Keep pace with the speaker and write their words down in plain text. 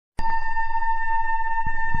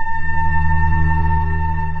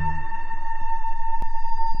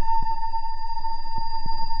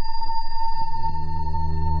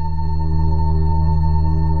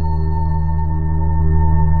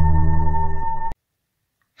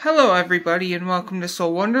Hello everybody and welcome to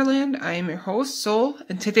Soul Wonderland. I am your host Soul,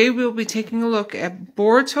 and today we will be taking a look at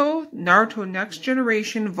Boruto, Naruto Next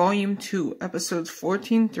Generation Volume 2, episodes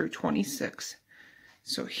 14 through 26.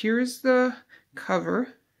 So here's the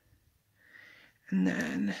cover, and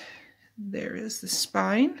then there is the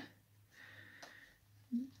spine,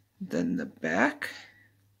 then the back,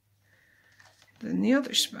 then the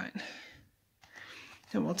other spine.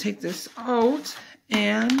 Then we'll take this out,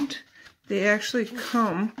 and they actually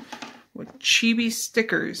come with chibi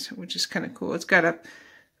stickers, which is kind of cool. It's got a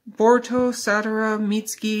Boruto, Sakura,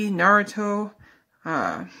 Mitsuki, Naruto,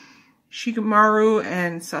 Shikamaru,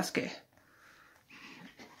 and Sasuke.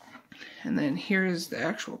 And then here's the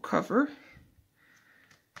actual cover,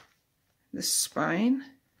 the spine,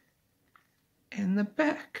 and the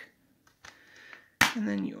back. And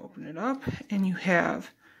then you open it up, and you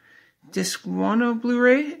have Disc 1 of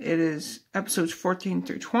Blu-ray. It is episodes 14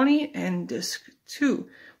 through 20, and Disc 2,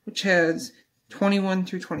 which has 21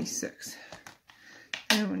 through 26.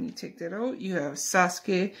 And when you take that out, you have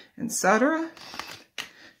Sasuke and Sakura.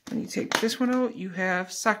 When you take this one out, you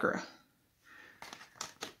have Sakura.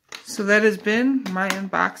 So that has been my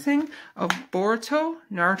unboxing of Boruto,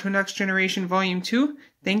 Naruto Next Generation Volume 2.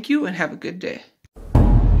 Thank you and have a good day.